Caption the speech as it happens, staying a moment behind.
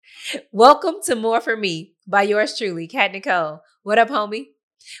Welcome to More For Me by yours truly, Kat Nicole. What up, homie?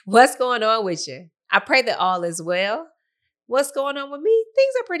 What's going on with you? I pray that all is well. What's going on with me?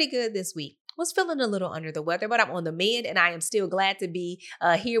 Things are pretty good this week. Was feeling a little under the weather, but I'm on the mend and I am still glad to be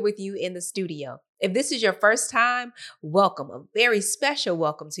here with you in the studio. If this is your first time, welcome. A very special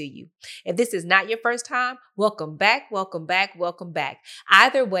welcome to you. If this is not your first time, welcome back, welcome back, welcome back.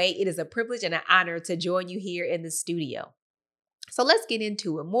 Either way, it is a privilege and an honor to join you here in the studio. So let's get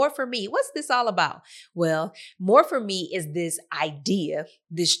into it. More for me. What's this all about? Well, more for me is this idea,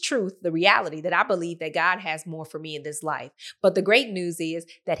 this truth, the reality that I believe that God has more for me in this life. But the great news is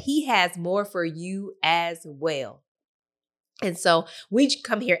that He has more for you as well. And so we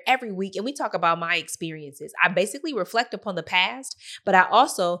come here every week and we talk about my experiences. I basically reflect upon the past, but I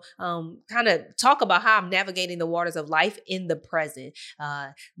also kind of talk about how I'm navigating the waters of life in the present,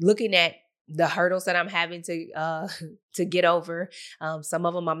 looking at the hurdles that I'm having to get over. Some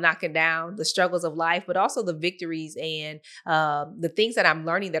of them I'm knocking down, the struggles of life, but also the victories and the things that I'm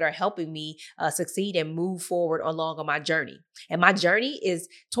learning that are helping me succeed and move forward along on my journey. And my journey is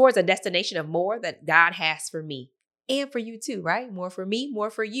towards a destination of more that God has for me. And for you too, right? More for me, more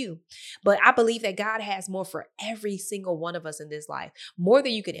for you. But I believe that God has more for every single one of us in this life, more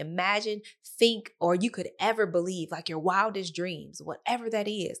than you could imagine, think, or you could ever believe, like your wildest dreams, whatever that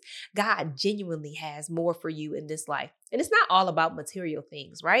is. God genuinely has more for you in this life. And it's not all about material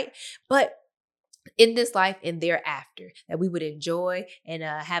things, right? But in this life and thereafter, that we would enjoy and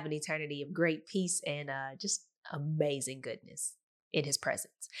have an eternity of great peace and just amazing goodness in His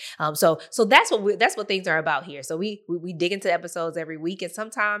presence. So that's what things are about here. So we dig into episodes every week, and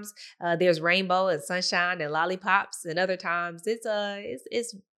sometimes there's rainbow and sunshine and lollipops, and other times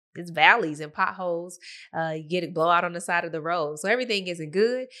it's valleys and potholes. You get a blowout on the side of the road. So everything isn't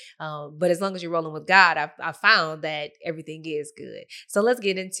good. But as long as you're rolling with God, I've found that everything is good. So let's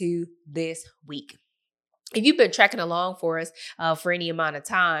get into this week. If you've been tracking along for us for any amount of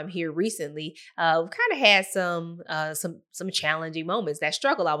time here recently, we've kind of had some challenging moments. That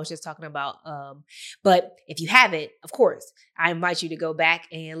struggle I was just talking about. But if you haven't, of course, I invite you to go back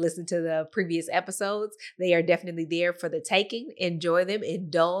and listen to the previous episodes. They are definitely there for the taking. Enjoy them,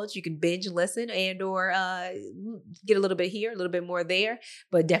 indulge. You can binge listen and or get a little bit here, a little bit more there.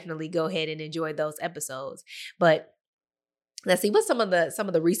 But definitely go ahead and enjoy those episodes. But let's see what's some of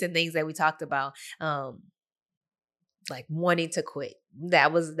the recent things that we talked about. Like wanting to quit.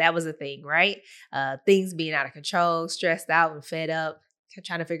 That was a thing, right? Things being out of control, stressed out and fed up,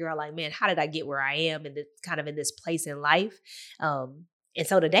 trying to figure out like, man, how did I get where I am in this place in life? And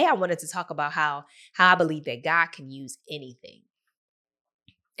so today I wanted to talk about how I believe that God can use anything.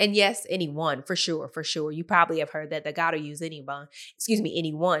 And yes, anyone, for sure, for sure. You probably have heard that God will use anyone,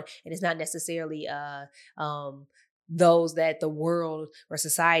 and it's not necessarily those that the world or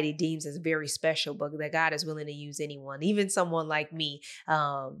society deems as very special, but that God is willing to use anyone, even someone like me.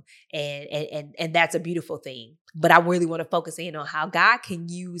 And that's a beautiful thing. But I really want to focus in on how God can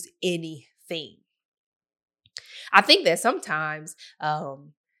use anything. I think that sometimes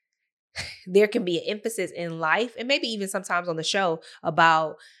there can be an emphasis in life, and maybe even sometimes on the show,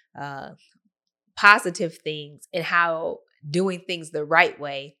 about positive things and how doing things the right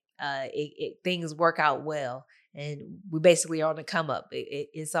way, things work out well. And we basically are on the come up.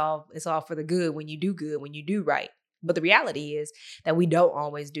 It's all for the good when you do right. But the reality is that we don't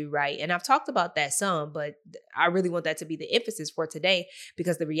always do right. And I've talked about that some, but I really want that to be the emphasis for today,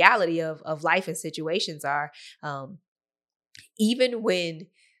 because the reality of life and situations are, even when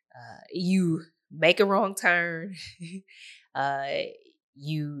you make a wrong turn,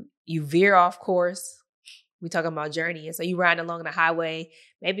 you veer off course. We talking about journey. And so you riding along the highway,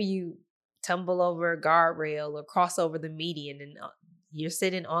 maybe you tumble over a guardrail or cross over the median, and you're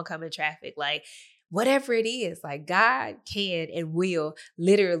sitting oncoming traffic. Like, whatever it is, like, God can and will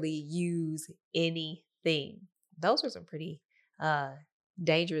literally use anything. Those are some pretty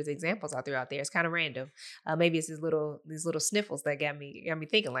dangerous examples I threw out there. It's kind of random. Maybe it's these little sniffles that got me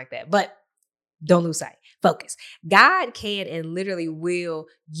thinking like that. But don't lose sight. Focus. God can and literally will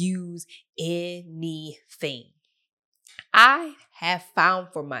use anything. I have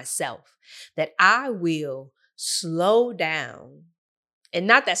found for myself that I will slow down, and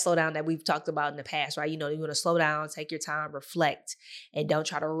not that slow down that we've talked about in the past, right? You want to slow down, take your time, reflect, and don't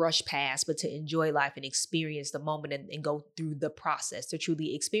try to rush past, but to enjoy life and experience the moment and go through the process to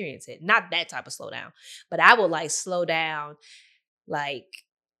truly experience it. Not that type of slow down, but I will slow down, like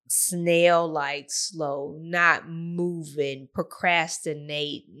snail like slow, not moving,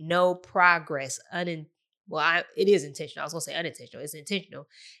 procrastinate, no progress, it is intentional. I was going to say unintentional. It's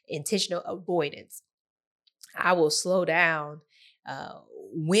intentional avoidance. I will slow down uh,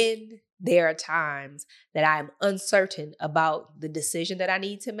 when there are times that I'm uncertain about the decision that I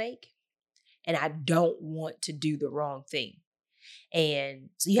need to make and I don't want to do the wrong thing. And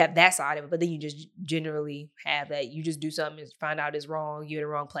so you have that side of it, but then you just generally have that you just do something and find out it's wrong, you're in the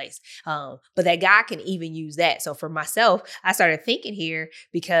wrong place. But that God can even use that. So for myself, I started thinking here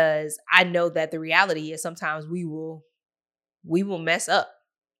because I know that the reality is sometimes we will mess up,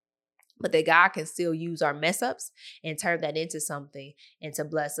 but that God can still use our mess ups and turn that into something and to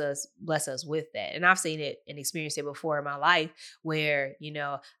bless us with that. And I've seen it and experienced it before in my life where,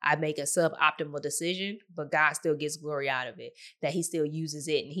 I make a suboptimal decision, but God still gets glory out of it, that he still uses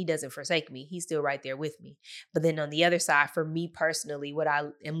it and he doesn't forsake me. He's still right there with me. But then on the other side, for me personally, what I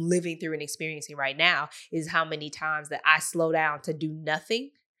am living through and experiencing right now is how many times that I slow down to do nothing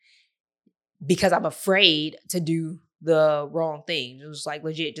because I'm afraid to do the wrong thing. It was like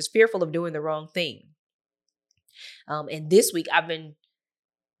legit, just fearful of doing the wrong thing. And this week, I've been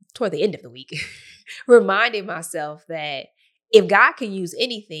toward the end of the week, reminding myself that if God can use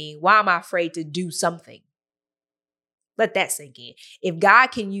anything, why am I afraid to do something? Let that sink in. If God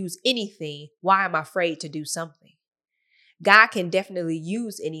can use anything, why am I afraid to do something? God can definitely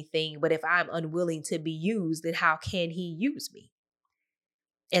use anything, but if I'm unwilling to be used, then how can he use me?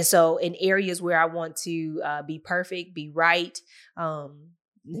 And so in areas where I want to be perfect, be right,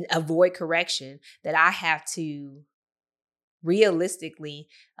 avoid correction, that I have to realistically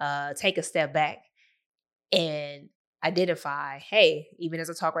take a step back and identify, hey, even as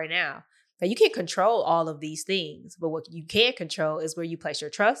I talk right now, that you can't control all of these things, but what you can control is where you place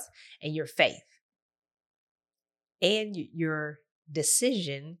your trust and your faith and your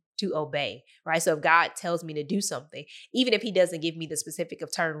decision to obey, right? So if God tells me to do something, even if he doesn't give me the specific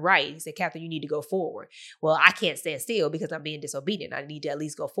of turn right, he said, Catherine, you need to go forward. Well, I can't stand still because I'm being disobedient. I need to at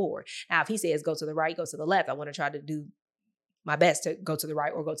least go forward. Now, if he says go to the right, go to the left, I want to try to do my best to go to the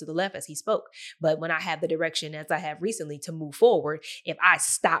right or go to the left as he spoke. But when I have the direction as I have recently to move forward, if I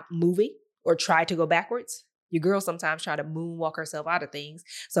stop moving or try to go backwards, your girl sometimes try to moonwalk herself out of things.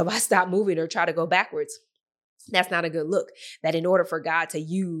 So if I stop moving or try to go backwards, that's not a good look. That in order for God to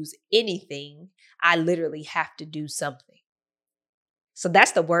use anything, I literally have to do something. So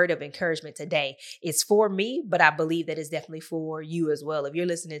that's the word of encouragement today. It's for me, but I believe that it's definitely for you as well. If you're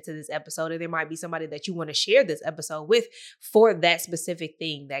listening to this episode, and there might be somebody that you want to share this episode with for that specific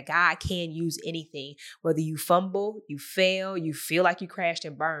thing, that God can use anything, whether you fumble, you fail, you feel like you crashed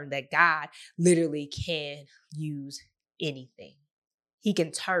and burned, that God literally can use anything. He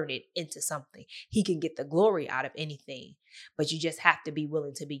can turn it into something. He can get the glory out of anything, but you just have to be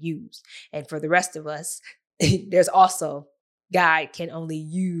willing to be used. And for the rest of us, there's also God can only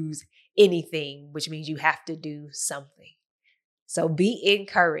use anything, which means you have to do something. So be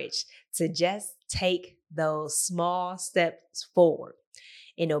encouraged to just take those small steps forward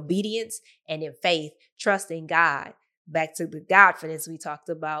in obedience and in faith, trusting God. Back to the Godfidence we talked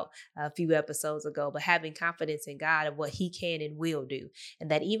about a few episodes ago, but having confidence in God of what he can and will do. And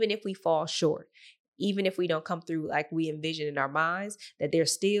that even if we fall short, even if we don't come through like we envision in our minds, that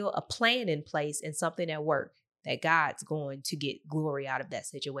there's still a plan in place and something at work, that God's going to get glory out of that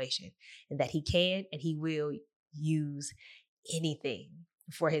situation, and that he can and he will use anything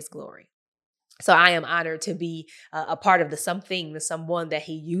for his glory. So I am honored to be a part of the someone that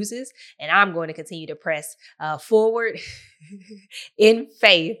he uses. And I'm going to continue to press forward in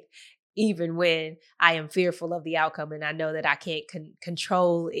faith, even when I am fearful of the outcome. And I know that I can't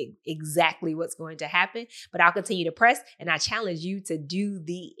control exactly what's going to happen, but I'll continue to press. And I challenge you to do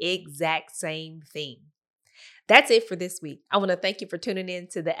the exact same thing. That's it for this week. I want to thank you for tuning in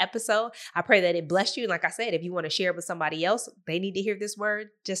to the episode. I pray that it blessed you. And like I said, if you want to share it with somebody else, they need to hear this word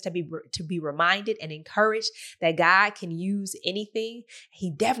just to be reminded and encouraged that God can use anything. He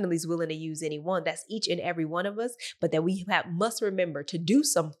definitely is willing to use anyone. That's each and every one of us. But that we must remember to do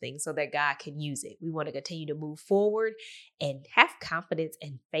something so that God can use it. We want to continue to move forward and have confidence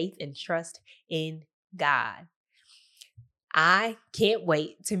and faith and trust in God. I can't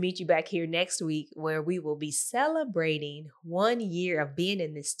wait to meet you back here next week where we will be celebrating 1 year of being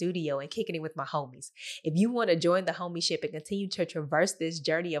in this studio and kicking it with my homies. If you want to join the homieship and continue to traverse this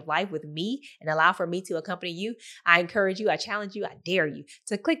journey of life with me and allow for me to accompany you, I encourage you, I challenge you, I dare you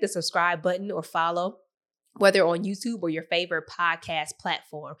to click the subscribe button or follow, whether on YouTube or your favorite podcast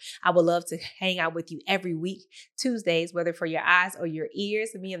platform. I would love to hang out with you every week, Tuesdays, whether for your eyes or your ears.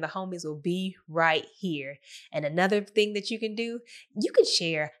 Me and the homies will be right here. And another thing that you can do, you can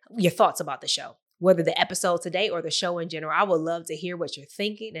share your thoughts about the show. whether the episode today or the show in general. I would love to hear what you're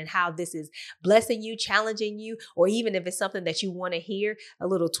thinking and how this is blessing you, challenging you, or even if it's something that you want to hear a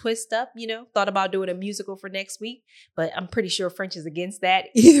little twist up, thought about doing a musical for next week, but I'm pretty sure French is against that.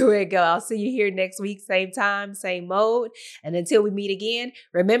 Either way it go, I'll see you here next week, same time, same mode. And until we meet again,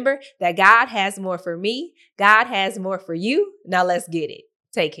 remember that God has more for me. God has more for you. Now let's get it.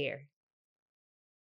 Take care.